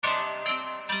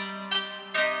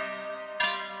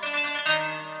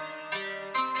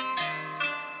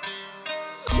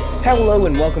Hello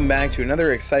and welcome back to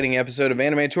another exciting episode of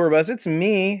Anime Tour Bus. It's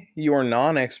me, your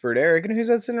non-expert Eric, and who's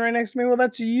that sitting right next to me? Well,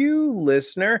 that's you,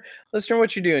 listener. Listener,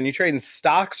 what you doing? You trading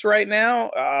stocks right now?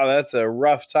 Oh, that's a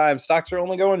rough time. Stocks are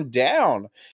only going down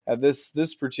at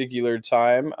this particular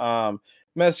time.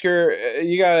 Metzger,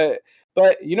 you got it.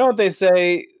 But you know what they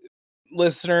say,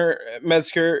 listener?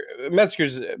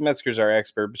 Metzger's our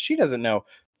expert, but she doesn't know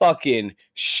fucking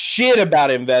shit about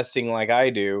investing like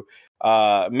I do.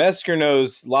 Metzger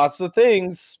knows lots of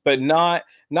things, but not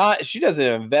she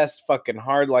doesn't invest fucking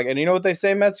hard like. And you know what they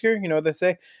say, Metzger? You know what they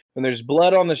say? When there's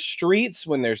blood on the streets,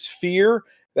 when there's fear,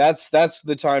 that's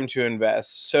the time to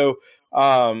invest. So,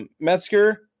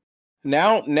 Metzger,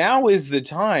 now is the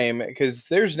time, because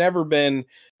there's never been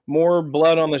more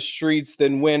blood on the streets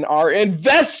than when our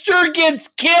investor gets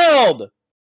killed.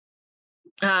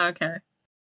 Okay.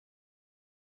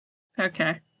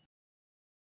 Okay.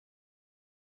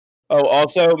 Oh,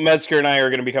 also, Metzger and I are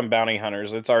going to become bounty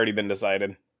hunters. It's already been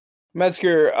decided.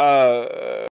 Metzger,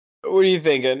 what are you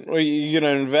thinking? Are you going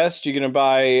to invest? You going to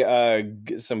buy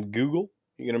some Google?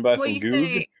 You going to buy some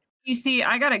Google? You see,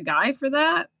 I got a guy for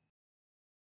that.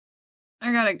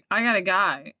 I got a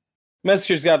guy.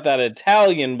 Metzger's got that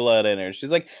Italian blood in her.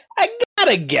 She's like, I got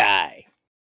a guy.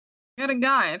 I got a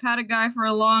guy. I've had a guy for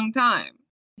a long time.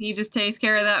 He just takes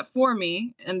care of that for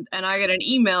me, and I get an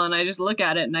email, and I just look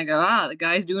at it, and I go, the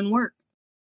guy's doing work.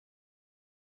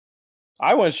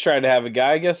 I once tried to have a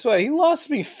guy. Guess what? He lost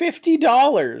me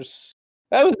 $50.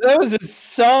 That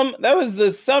was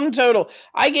the sum total.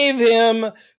 I gave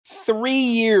him 3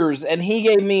 years, and he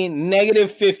gave me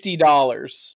negative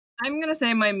 $50. I'm gonna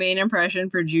say my main impression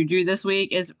for Juju this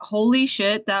week is, holy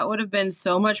shit, that would have been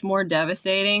so much more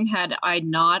devastating had I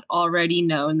not already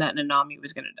known that Nanami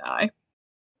was gonna die.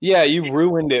 Yeah, you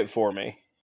ruined it for me.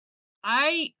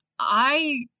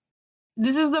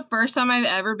 This is the first time I've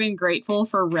ever been grateful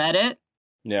for Reddit.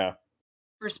 Yeah.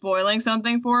 For spoiling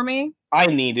something for me. I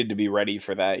needed to be ready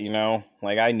for that, you know?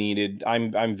 Like,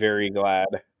 I'm very glad.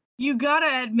 You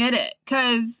gotta admit it,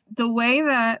 because the way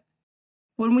that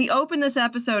when we open this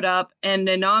episode up and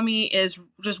Nanami is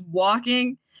just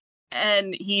walking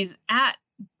and he's at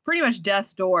pretty much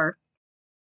death's door,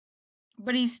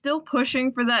 but he's still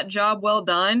pushing for that job well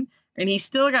done, and he's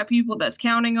still got people that's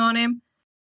counting on him,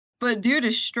 but dude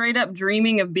is straight up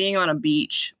dreaming of being on a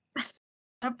beach.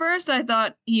 At first, I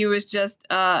thought he was just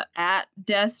at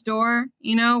death's door,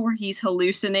 you know, where he's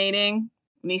hallucinating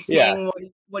and he's seeing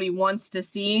what he wants to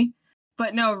see.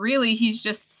 But no, really, he's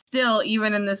just still,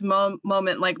 even in this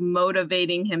moment, like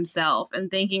motivating himself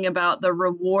and thinking about the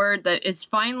reward that it's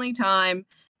finally time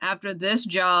after this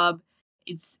job.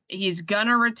 He's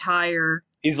gonna retire.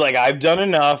 He's like, I've done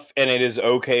enough, and it is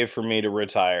okay for me to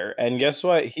retire. And guess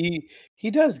what? He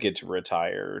does get to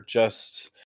retire.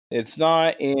 Just, it's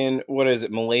not in, what is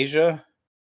it, Malaysia?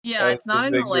 Yeah, it's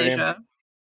not in Malaysia.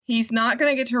 He's not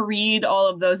going to get to read all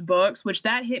of those books, which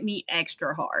that hit me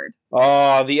extra hard.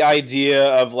 Oh, the idea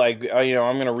of like,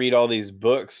 I'm going to read all these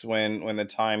books when the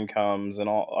time comes and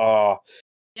all. Oh.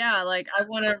 Yeah, like, I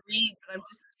want to read, but I'm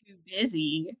just too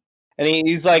busy. And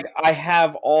he's like, I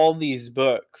have all these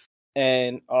books,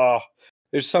 and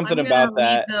there's something about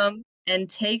that. Read them and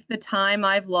take the time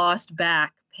I've lost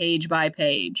back page by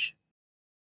page.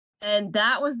 And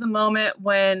that was the moment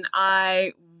when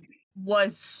I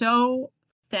was so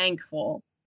thankful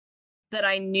that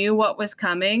I knew what was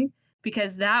coming,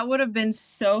 because that would have been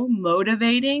so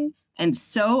motivating and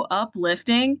so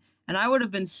uplifting, and I would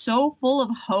have been so full of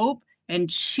hope and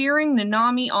cheering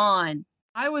Nanami on.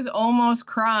 I was almost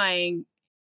crying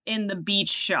in the beach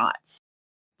shots.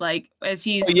 Like, as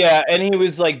he's... Yeah, and he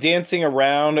was like dancing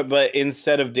around, but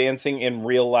instead of dancing in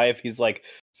real life, he's like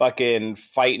fucking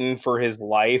fighting for his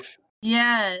life.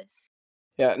 Yes.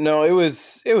 Yeah, no, it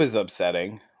was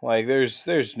upsetting. Like,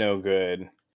 there's no good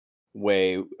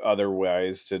way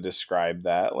otherwise to describe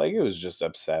that. Like, it was just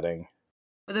upsetting.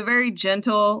 With a very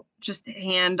gentle, just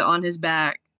hand on his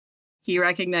back, he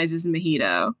recognizes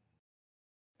Mojito.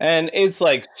 And it's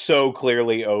like so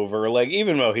clearly over. Like,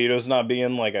 even Mojito's not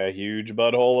being like a huge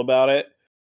butthole about it.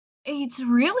 It's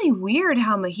really weird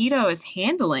how Mojito is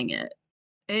handling it.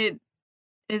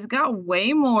 It's got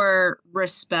way more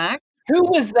respect. Who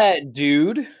was that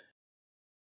dude?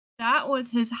 That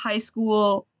was his high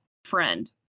school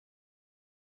friend.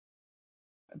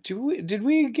 Did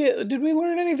we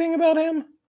learn anything about him?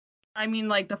 I mean,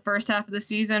 like the first half of the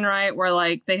season, right? Where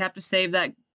like they have to save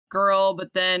that girl,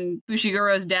 but then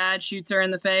Fushiguro's dad shoots her in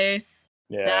the face.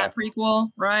 Yeah. That prequel,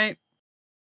 right?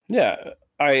 Yeah.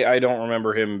 I don't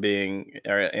remember him being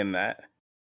in that.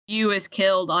 Yu is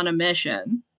killed on a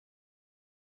mission.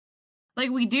 Like,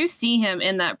 we do see him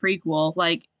in that prequel,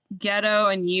 like, Ghetto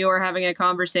and you are having a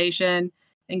conversation,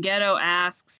 and Ghetto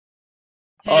asks,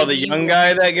 "Hey, Oh, do the you young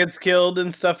guy like?" that gets killed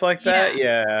and stuff like that.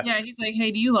 Yeah, Yeah. yeah. He's like,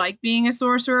 "Hey, do you like being a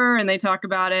sorcerer?" And they talk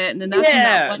about it, and then that's when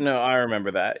that Yeah. one. No, I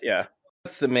remember that. Yeah.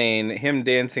 That's the main, him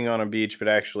dancing on a beach, but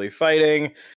actually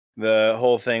fighting. The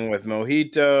whole thing with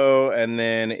Mojito, and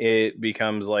then it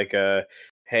becomes like a,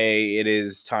 hey, it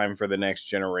is time for the next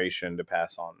generation to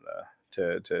pass on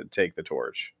to take the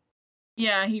torch.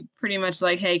 Yeah, he pretty much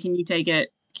like, "Hey, can you take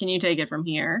it? Can you take it from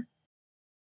here?"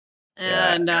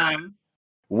 Yeah. And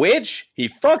Which he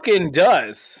fucking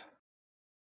does.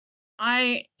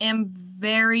 I am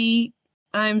very,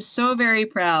 I'm so very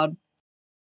proud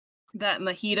that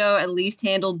Mojito at least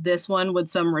handled this one with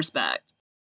some respect.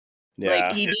 Like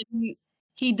Yeah. he didn't,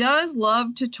 he does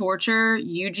love to torture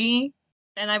Yuji,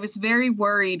 and I was very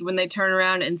worried when they turned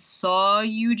around and saw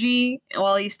Yuji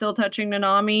while he's still touching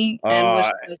Nanami, and was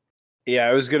Uh just, yeah,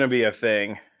 it was gonna be a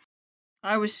thing.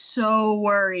 I was so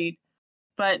worried.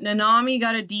 But Nanami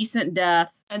got a decent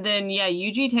death, and then yeah,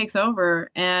 Yuji takes over,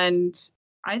 and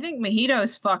I think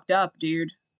Mojito's fucked up,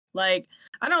 dude. Like,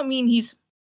 I don't mean he's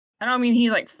I don't mean he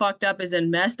like fucked up as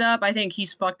in messed up. I think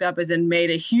he's fucked up as in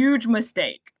made a huge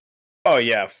mistake. Oh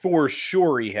yeah, for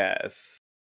sure he has.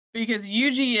 Because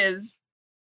Yuji is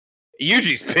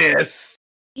Yuji's pissed.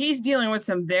 he's dealing with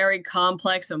some very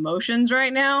complex emotions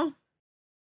right now.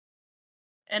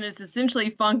 And it's essentially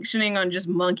functioning on just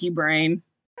monkey brain.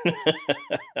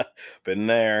 Been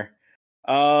there.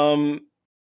 Um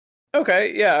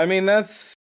okay, yeah, I mean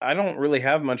that's I don't really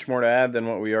have much more to add than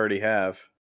what we already have.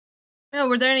 No,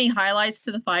 were there any highlights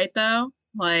to the fight though?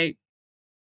 Like,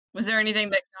 was there anything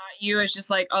that got you as just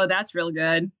like, oh, that's real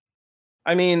good?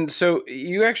 I mean, so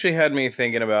you actually had me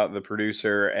thinking about the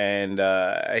producer and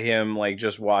him like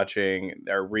just watching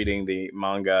or reading the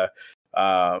manga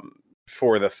um,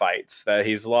 for the fights. That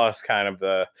he's lost kind of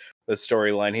the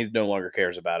storyline. He no longer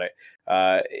cares about it,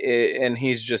 and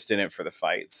he's just in it for the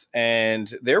fights.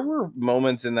 And there were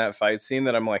moments in that fight scene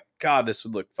that I'm like, God, this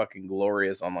would look fucking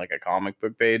glorious on like a comic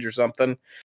book page or something.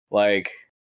 Like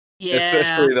Yeah.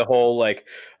 especially the whole like,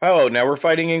 oh, now we're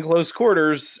fighting in close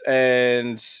quarters,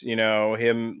 and you know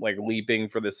him like leaping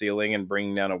for the ceiling and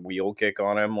bringing down a wheel kick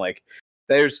on him. Like,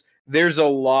 there's a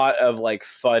lot of like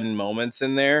fun moments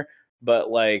in there,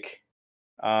 but like,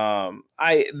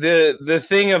 I the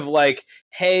thing of like,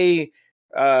 hey.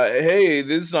 Hey,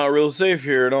 this is not real safe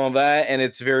here and all that, and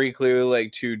it's very clearly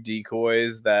like two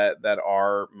decoys that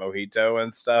are Mojito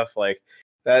and stuff like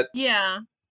that. Yeah.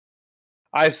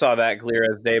 I saw that clear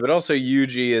as day, but also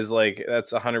Yuji is like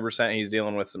that's 100% he's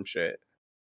dealing with some shit.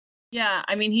 Yeah.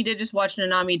 I mean, he did just watch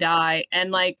Nanami die.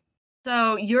 And like,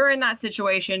 so you're in that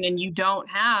situation and you don't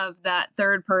have that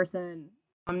third person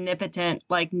omnipotent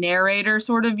like narrator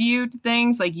sort of view to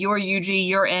things. Like you're Yuji,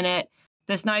 you're in it.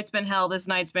 This night's been hell, this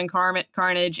night's been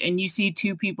carnage, and you see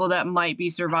two people that might be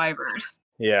survivors.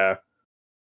 Yeah.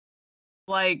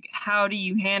 Like, how do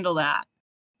you handle that?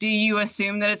 Do you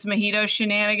assume that it's Mojito's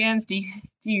shenanigans? Do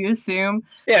you assume?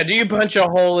 Yeah, do you punch a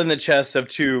hole in the chest of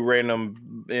two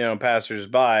random,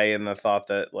 passersby in the thought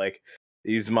that like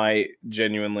these might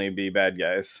genuinely be bad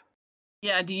guys?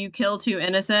 Yeah, do you kill two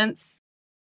innocents?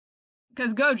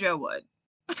 Because Gojo would.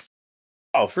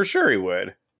 Oh, for sure he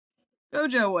would.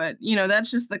 Gojo would. You know,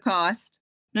 that's just the cost.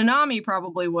 Nanami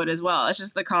probably would as well. It's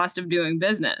just the cost of doing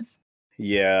business.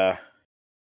 Yeah.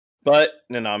 But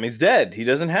Nanami's dead. He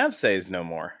doesn't have Says no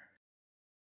more.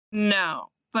 No,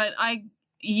 but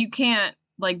you can't,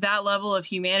 like, that level of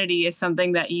humanity is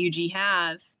something that Yuji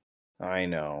has. I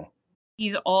know.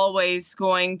 He's always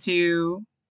going to.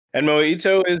 And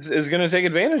Mojito is going to take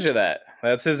advantage of that.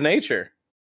 That's his nature.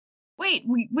 Wait.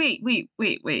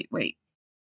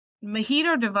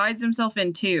 Mojito divides himself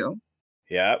in two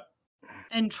Yep.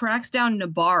 and tracks down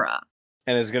Nabara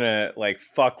And is going to like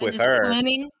fuck and with is her.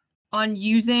 planning on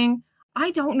using.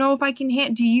 I don't know if I can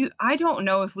do you. I don't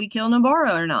know if we kill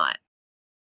Nabara or not.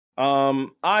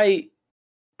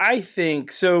 I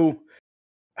think so.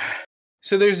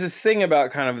 So there's this thing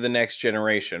about kind of the next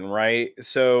generation, right?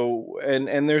 So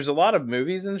and there's a lot of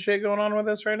movies and shit going on with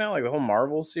this right now. Like the whole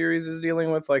Marvel series is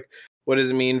dealing with like what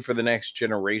does it mean for the next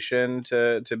generation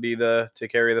to be to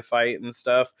carry the fight and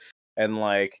stuff, and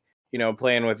like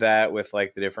playing with that with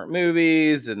like the different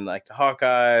movies and like the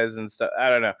Hawkeyes and stuff. I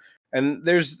don't know. And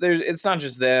there's it's not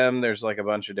just them. There's like a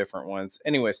bunch of different ones.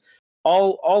 Anyways,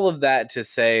 all of that to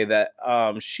say that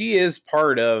she is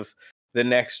part of the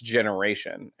next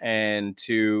generation, and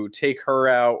to take her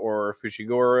out or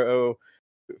Fushiguro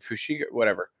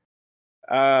whatever,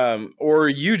 or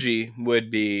Yuji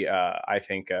would be I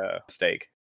think a mistake.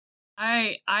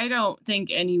 I don't think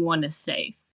anyone is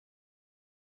safe.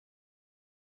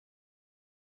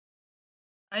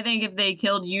 I think if they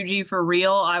killed Yuji for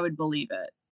real, I would believe it.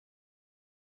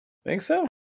 Think so?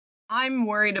 I'm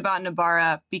worried about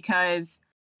Nabara because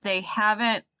they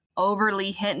haven't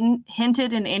overly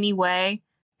hinted in any way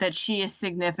that she is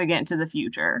significant to the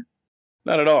future.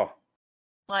 Not at all.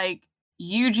 Like,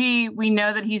 Yuji, we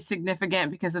know that he's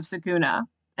significant because of Sukuna.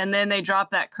 And then they drop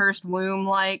that cursed womb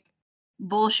like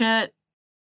bullshit.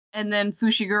 And then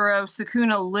Fushiguro,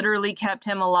 Sukuna literally kept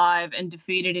him alive and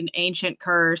defeated an ancient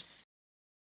curse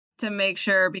to make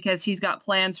sure because he's got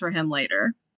plans for him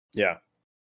later. Yeah.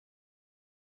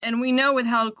 And we know with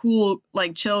how cool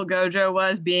like Chill Gojo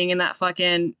was being in that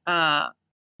fucking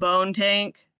bone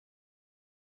tank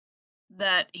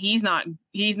that he's not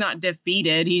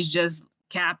defeated, he's just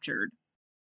captured.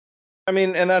 I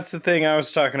mean, and that's the thing I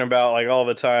was talking about, like all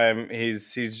the time.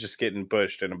 He's just getting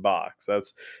pushed in a box.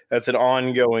 That's an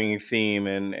ongoing theme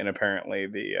in apparently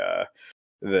the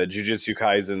Jujutsu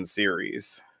Kaisen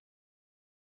series.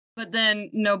 But then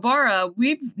Nobara,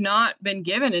 we've not been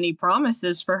given any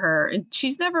promises for her, and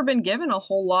she's never been given a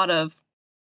whole lot of.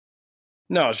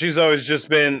 No, she's always just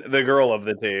been the girl of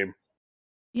the team.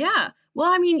 Yeah,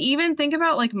 well, I mean, even think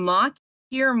about like Maki.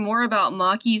 Hear more about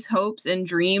Maki's hopes and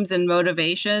dreams and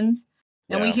motivations.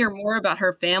 And we Yeah. hear more about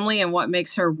her family and what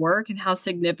makes her work and how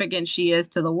significant she is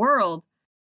to the world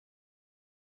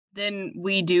than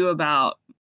we do about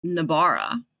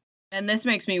Nabara. And this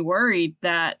makes me worried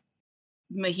that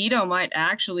Mahito might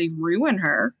actually ruin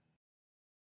her.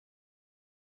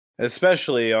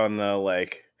 Especially on the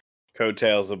like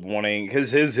coattails of wanting,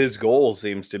 because his goal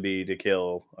seems to be to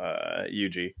kill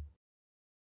Yuji.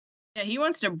 Yeah, he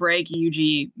wants to break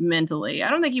Yuji mentally. I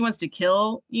don't think he wants to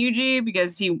kill Yuji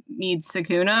because he needs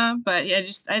Sukuna, but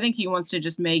I think he wants to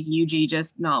just make Yuji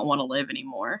just not want to live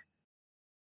anymore.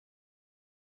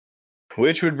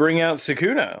 Which would bring out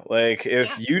Sukuna. Like, if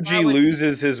Yuji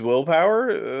loses his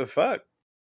willpower, fuck.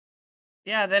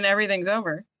 Yeah, then everything's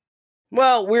over.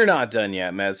 Well, we're not done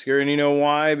yet, Metzger, and you know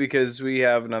why? Because we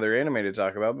have another anime to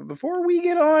talk about. But before we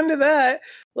get on to that,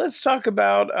 let's talk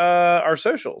about our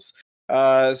socials.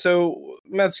 So,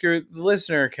 Metzger, the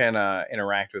listener can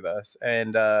interact with us,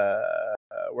 and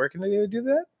where can they do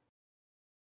that?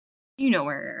 You know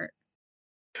where.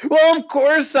 Well, of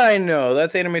course I know.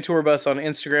 That's Anime Tour Bus on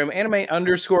Instagram,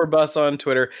 anime_bus on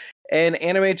Twitter, and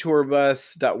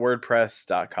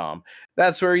animetourbus.wordpress.com.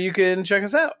 That's where you can check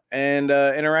us out and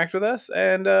interact with us,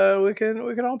 and we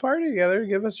can all party together.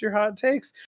 Give us your hot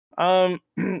takes.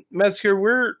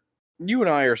 Metzger, you and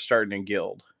I are starting a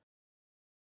guild.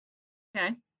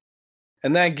 Okay.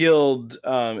 And that guild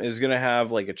is going to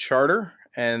have like a charter,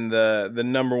 and the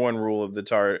number one rule of the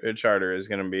charter is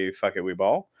going to be fuck it, we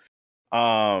ball.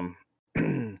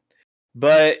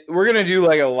 But we're gonna do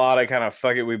like a lot of kind of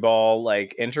fuck it we ball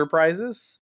like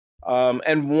enterprises.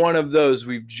 And one of those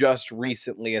we've just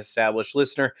recently established.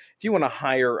 Listener, if you want to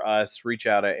hire us, reach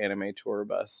out at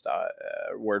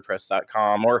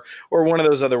animetourbus.wordpress.com or one of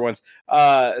those other ones.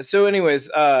 So anyways,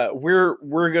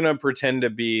 we're gonna pretend to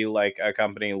be like a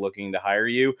company looking to hire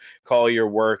you, call your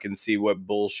work and see what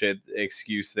bullshit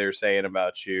excuse they're saying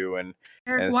about you. And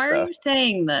Eric, why are you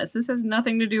saying this? This has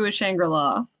nothing to do with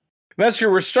Shangri-La.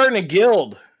 Master, we're starting a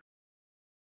guild.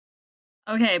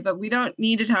 Okay, but we don't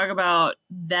need to talk about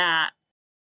that.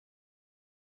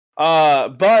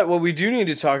 But what we do need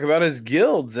to talk about is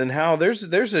guilds and how there's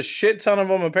a shit ton of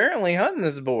them apparently hunting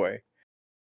this boy.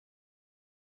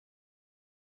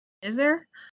 Is there?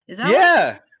 Is that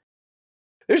yeah?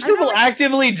 There's people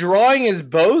actively drawing his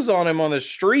bows on him on the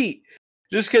street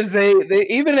just because they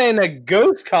even in a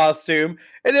ghost costume,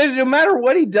 and no matter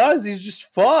what he does, he's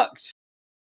just fucked.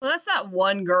 Well, that's that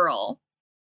one girl.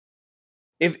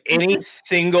 If any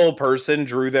single person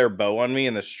drew their bow on me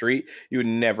in the street, you would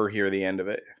never hear the end of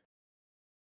it.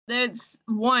 That's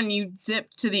one, you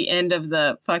zip to the end of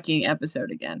the fucking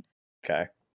episode again. Okay.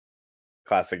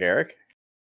 Classic Eric.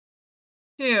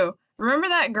 2, remember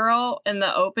that girl in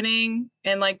the opening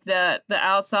in like the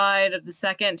outside of the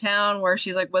second town where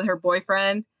she's like with her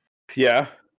boyfriend? Yeah.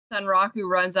 Sunraku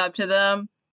runs up to them.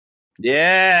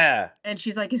 Yeah. And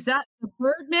she's like, is that the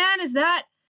Birdman? Is that?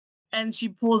 And she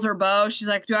pulls her bow. She's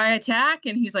like, do I attack?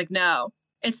 And he's like, no.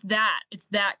 It's that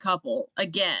couple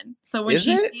again. So when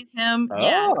she sees him,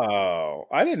 oh,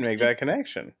 I didn't make that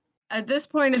connection. At this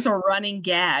point, it's a running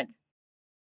gag.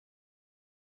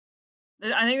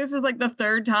 I think this is like the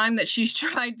 3rd time that she's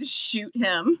tried to shoot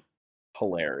him.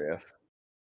 Hilarious.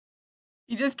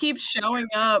 He just keeps showing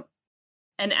up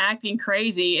and acting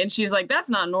crazy, and she's like, that's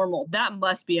not normal. That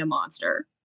must be a monster.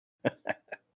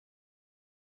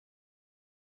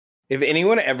 If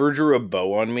anyone ever drew a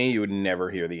bow on me, you would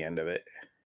never hear the end of it.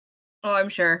 Oh, I'm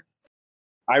sure.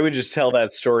 I would just tell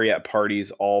that story at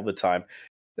parties all the time.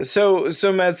 So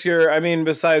Metzger, I mean,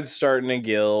 besides starting a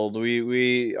guild,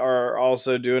 we are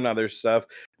also doing other stuff.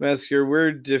 Metzger,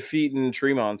 we're defeating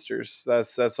tree monsters.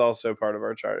 That's also part of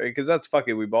our chart because that's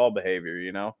fucking weeball behavior,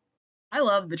 you know. I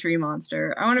love the tree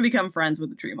monster. I want to become friends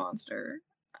with the tree monster.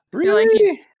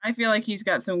 Really? I feel like he's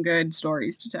got some good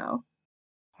stories to tell.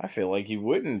 I feel like he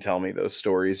wouldn't tell me those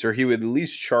stories, or he would at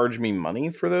least charge me money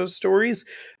for those stories,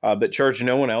 but charge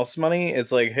no one else money.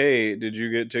 It's like, hey, did you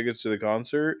get tickets to the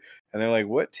concert? And they're like,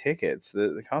 what tickets?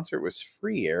 The concert was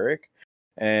free, Eric.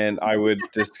 And I would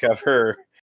discover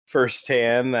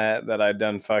firsthand that I'd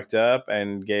done fucked up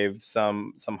and gave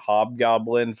some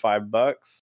hobgoblin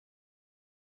 $5.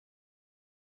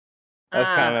 That's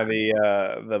kind of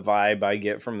the vibe I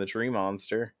get from the tree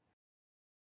monster.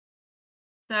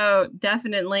 So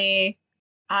definitely,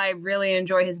 I really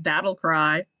enjoy his battle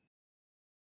cry.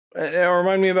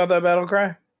 Remind me about that battle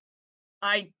cry.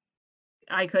 I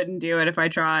couldn't do it if I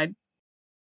tried.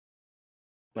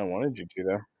 I wanted you to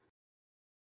though.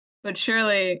 But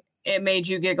surely it made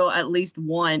you giggle at least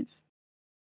once.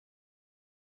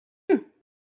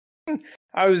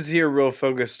 I was here real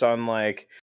focused on like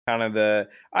kind of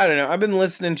I don't know. I've been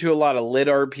listening to a lot of lit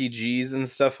RPGs and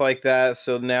stuff like that.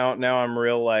 So now I'm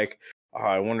real like, oh,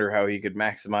 I wonder how he could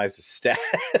maximize his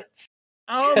stats.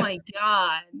 Oh my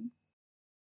god.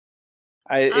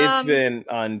 It's been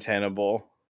untenable.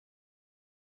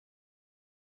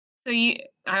 So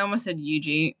I almost said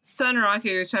Yuji.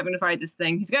 Sunraku is having to fight this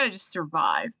thing. He's got to just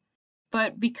survive.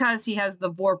 But because he has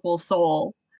the Vorpal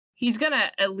soul, he's going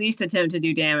to at least attempt to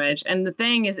do damage. And the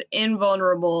thing is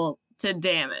invulnerable to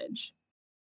damage.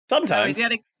 Sometimes. So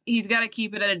he's got to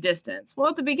keep it at a distance. Well,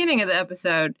 at the beginning of the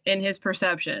episode, in his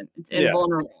perception, it's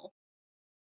invulnerable. Yeah.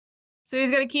 So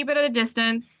he's got to keep it at a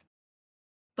distance.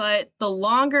 But the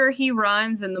longer he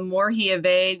runs and the more he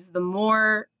evades, the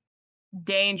more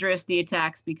dangerous the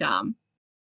attacks become.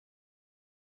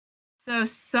 So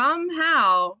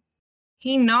somehow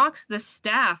he knocks the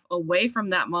staff away from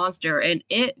that monster and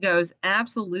it goes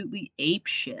absolutely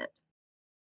apeshit.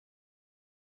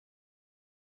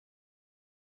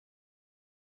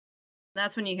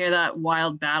 That's when you hear that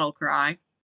wild battle cry.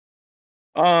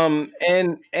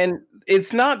 And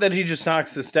it's not that he just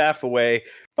knocks the staff away,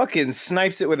 fucking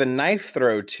snipes it with a knife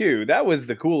throw too. That was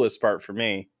the coolest part for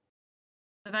me.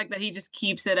 The fact that he just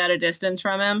keeps it at a distance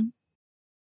from him.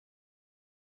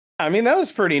 I mean, that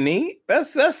was pretty neat.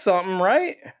 That's something,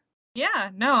 right?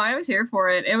 Yeah, no, I was here for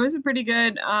it. It was a pretty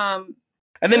good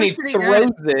and then he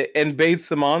throws it and baits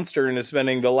the monster into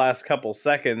spending the last couple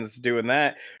seconds doing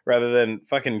that rather than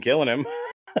fucking killing him.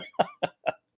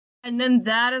 And then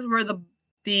that is where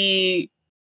the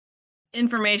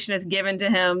information is given to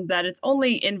him that it's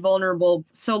only invulnerable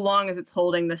so long as it's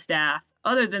holding the staff.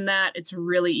 Other than that, it's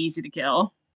really easy to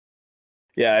kill.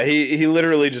 Yeah, he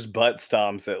literally just butt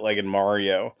stomps it like in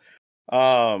Mario.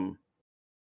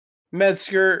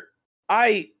 Metzger,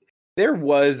 there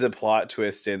was a plot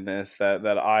twist in this that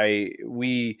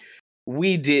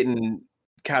we didn't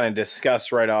kind of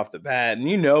discuss right off the bat, and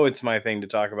you know it's my thing to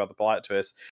talk about the plot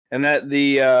twist, and that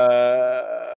the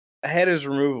head is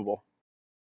removable.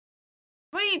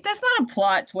 Wait, that's not a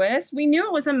plot twist. We knew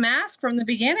it was a mask from the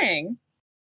beginning.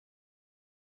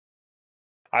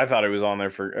 I thought it was on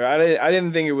there for. I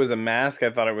didn't think it was a mask. I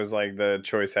thought it was like the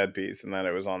choice headpiece, and that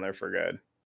it was on there for good.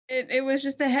 It was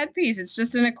just a headpiece. It's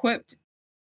just an equipped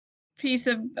piece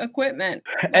of equipment.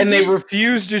 And they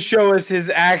refused to show us his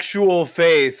actual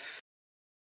face.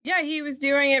 Yeah, he was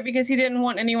doing it because he didn't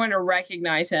want anyone to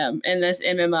recognize him in this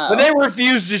MMO. But they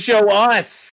refused to show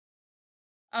us.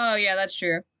 Oh yeah, that's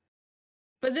true.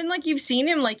 But then, like, you've seen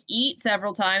him, like, eat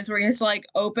several times where he has to, like,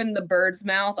 open the bird's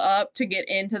mouth up to get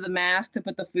into the mask to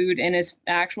put the food in his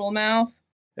actual mouth.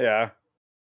 Yeah.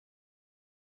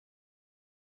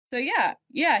 So, yeah,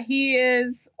 he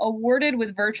is awarded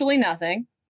with virtually nothing.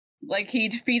 Like, he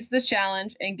defeats this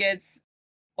challenge and gets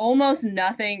almost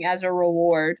nothing as a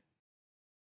reward.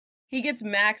 He gets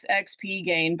max XP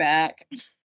gain back.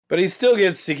 But he still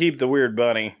gets to keep the weird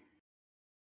bunny.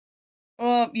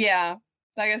 Well, yeah.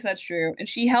 I guess that's true. And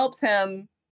she helps him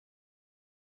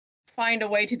find a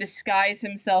way to disguise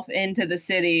himself into the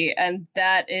city, and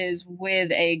that is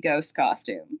with a ghost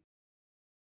costume.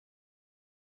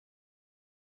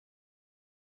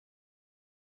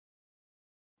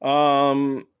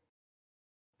 Yeah,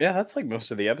 that's like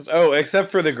most of the episode. Oh, except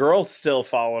for the girls still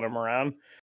following him around.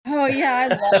 Oh yeah,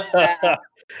 I love that.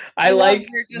 I like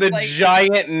the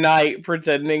giant knight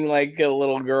pretending like a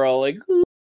little girl, like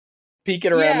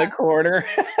peeking around the corner.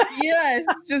 Yes,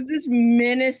 just this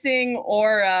menacing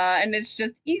aura, and it's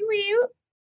just ew.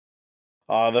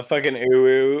 Oh, the fucking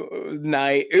Uwu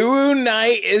Night. Uwu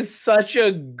Night is such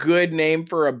a good name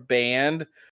for a band.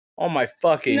 Oh my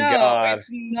fucking No, god. it's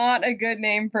not a good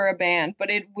name for a band,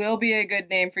 but it will be a good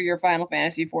name for your Final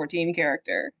Fantasy 14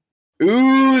 character.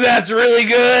 Ooh, that's really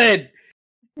good.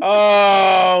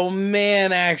 Oh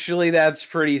man, actually, that's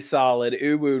pretty solid.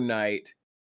 Uwu Night.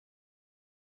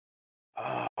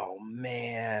 Oh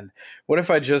man, what if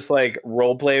I just like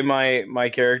roleplay my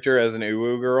character as an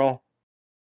Uwu girl?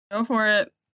 Go for it.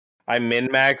 I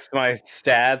min-max my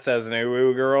stats as an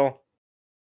Uwu girl.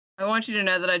 I want you to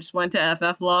know that I just went to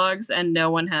FF logs and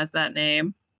no one has that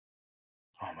name.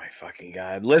 Oh my fucking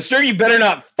god, listener, you better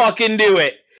not fucking do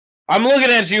it. I'm looking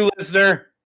at you,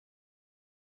 listener.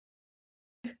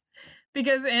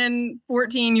 Because in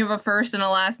 14 you have a first and a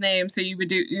last name, so you would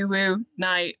do Uwu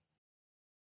Night.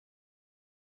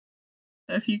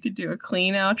 So if you could do a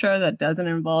clean outro that doesn't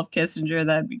involve Kissinger,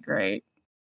 that'd be great.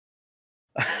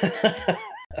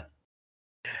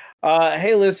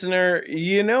 Hey, listener,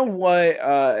 you know what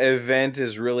event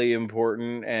is really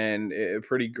important and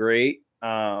pretty great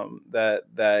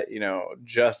that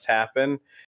just happened?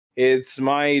 It's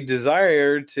my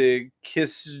desire to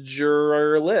kiss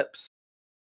your lips.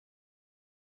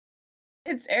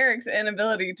 It's Eric's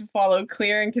inability to follow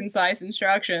clear and concise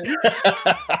instructions.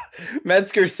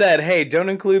 Metzger said, "Hey, don't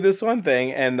include this one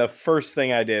thing," and the first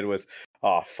thing I did was,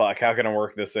 "Oh fuck, how can I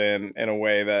work this in a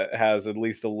way that has at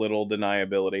least a little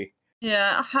deniability?"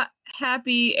 Yeah,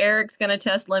 happy Eric's gonna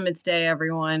test limits day,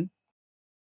 everyone.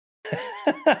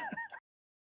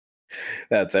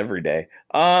 That's every day.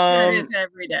 That is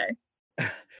every day.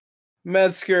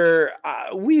 Metzger,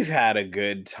 we've had a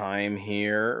good time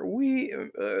here. We,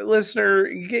 listener,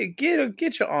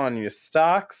 get you on your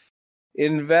stocks.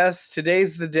 Invest.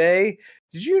 Today's the day.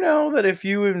 Did you know that if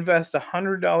you invest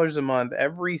 $100 a month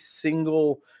every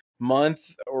single month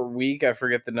or week, I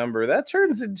forget the number, that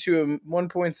turns into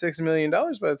 $1.6 million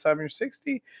by the time you're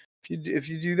 60. If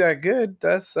you do that good,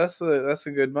 that's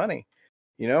a good money.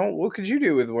 You know, what could you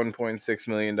do with $1.6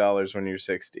 million when you're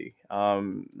 60?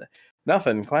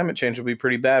 Nothing. Climate change will be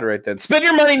pretty bad right then. Spend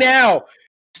your money now.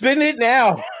 Spend it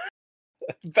now.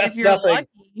 If you're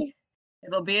lucky,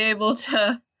 it'll be able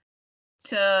to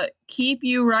keep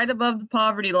you right above the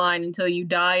poverty line until you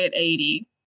die at 80.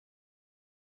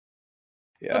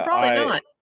 Yeah, but probably not.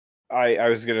 I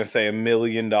was gonna say $1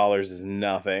 million is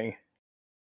nothing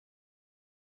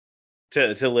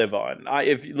to live on.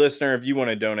 If listener, if you want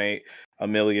to donate $1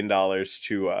 million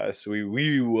to us,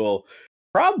 we will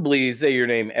probably say your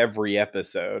name every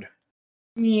episode.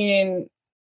 I mean,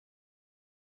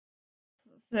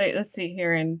 let's see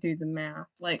here and do the math.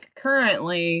 Like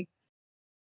currently,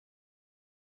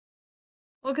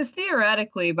 well, because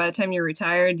theoretically, by the time you're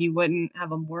retired, you wouldn't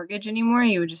have a mortgage anymore.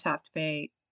 You would just have to pay,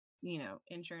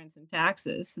 insurance and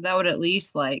taxes. So that would at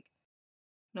least like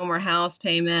no more house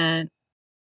payment.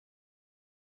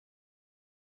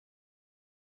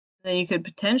 Then you could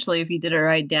potentially, if you did it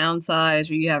right, downsize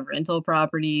or you have rental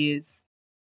properties.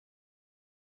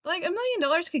 Like $1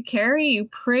 million could carry you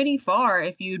pretty far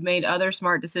if you'd made other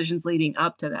smart decisions leading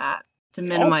up to that to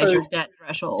minimize Also, your debt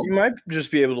threshold. you might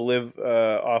just be able to live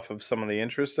off of some of the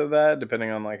interest of that, depending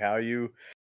on like how you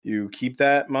keep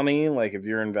that money. Like if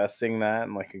you're investing that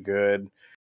in like a good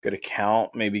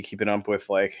account, maybe keeping up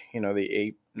with like the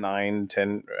 8, 9,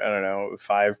 10, I don't know,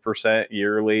 5%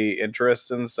 yearly interest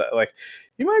and stuff. Like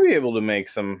you might be able to make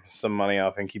some money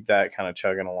off and keep that kind of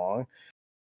chugging along.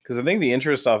 Because I think the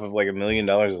interest off of like $1 million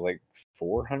is like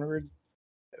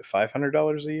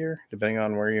 $500 a year, depending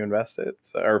on where you invest it,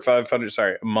 or 500,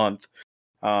 sorry, a month,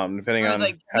 depending on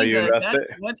like, how you invest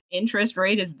it. What interest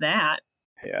rate is that?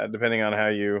 Yeah, depending on how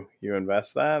you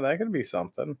invest that could be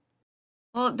something.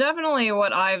 Well, definitely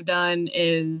what I've done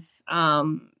is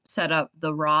set up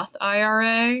the Roth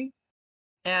IRA.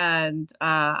 And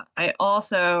I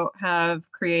also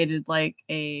have created like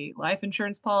a life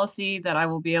insurance policy that I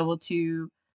will be able to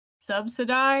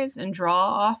subsidize and draw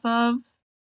off of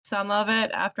some of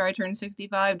it after I turn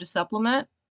 65 to supplement.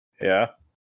 Yeah.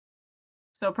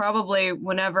 So probably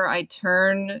whenever I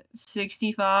turn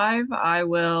 65, I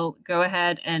will go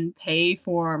ahead and pay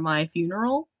for my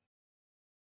funeral.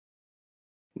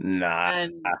 Nah,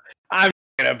 And I'm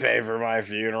gonna pay for my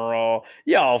funeral.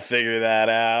 Y'all figure that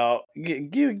out.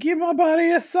 Give my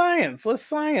body to science. Let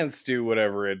science do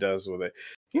whatever it does with it.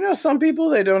 You know, some people,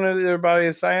 they donate their body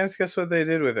to science. Guess what they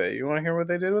did with it? You want to hear what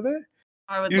they did with it?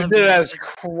 I would Used love it to as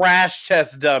crash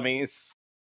test dummies.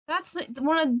 That's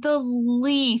one of the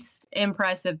least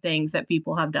impressive things that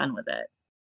people have done with it.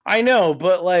 I know,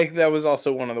 but like that was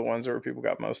also one of the ones where people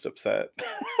got most upset.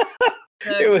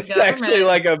 The It was actually government-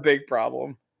 like a big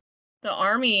problem. The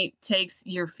army takes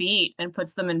your feet and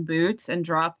puts them in boots and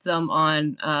drops them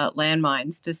on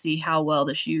landmines to see how well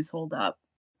the shoes hold up.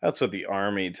 That's what the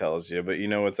army tells you, but you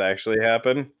know what's actually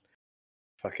happened?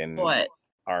 Fucking What?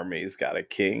 army's got a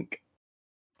kink.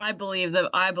 I believe that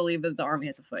the army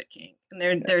has a foot kink, and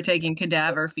they're taking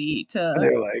cadaver feet to.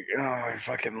 They're like, oh, I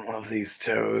fucking love these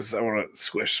toes. I want to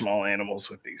squish small animals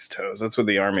with these toes. That's what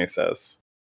the army says.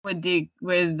 with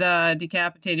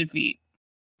decapitated feet.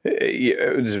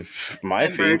 My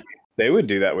And feet. bird. They would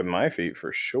do that with my feet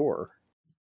for sure.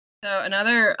 So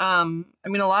another, I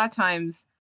mean, a lot of times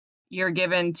you're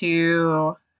given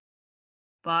to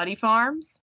body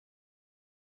farms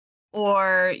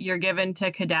or you're given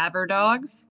to cadaver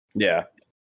dogs. Yeah.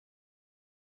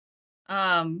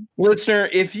 Um, Listener,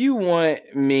 if you want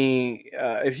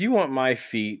my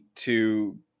feet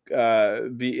to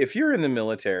if you're in the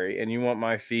military and you want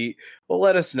my feet, well,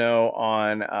 let us know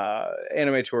on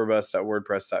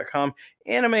animetourbus.wordpress.com,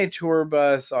 anime tour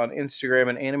bus on Instagram,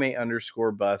 and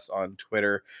anime_bus on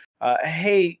Twitter.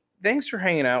 Hey, thanks for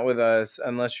hanging out with us,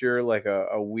 unless you're like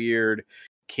a weird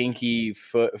kinky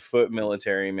foot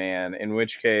military man, in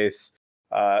which case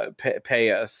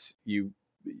pay us, you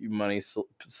money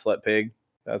slut pig.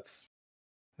 That's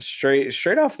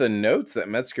straight off the notes that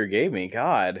Metzger gave me.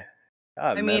 God,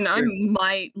 I mean, Metzger. I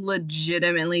might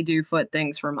legitimately do foot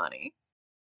things for money.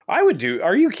 I would do.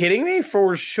 Are you kidding me?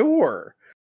 For sure.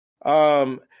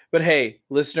 But hey,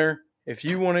 listener, if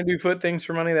you want to do foot things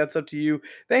for money, that's up to you.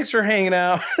 Thanks for hanging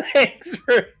out.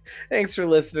 thanks for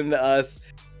listening to us.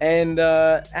 And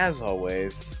as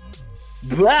always,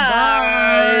 bye.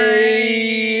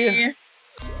 Bye.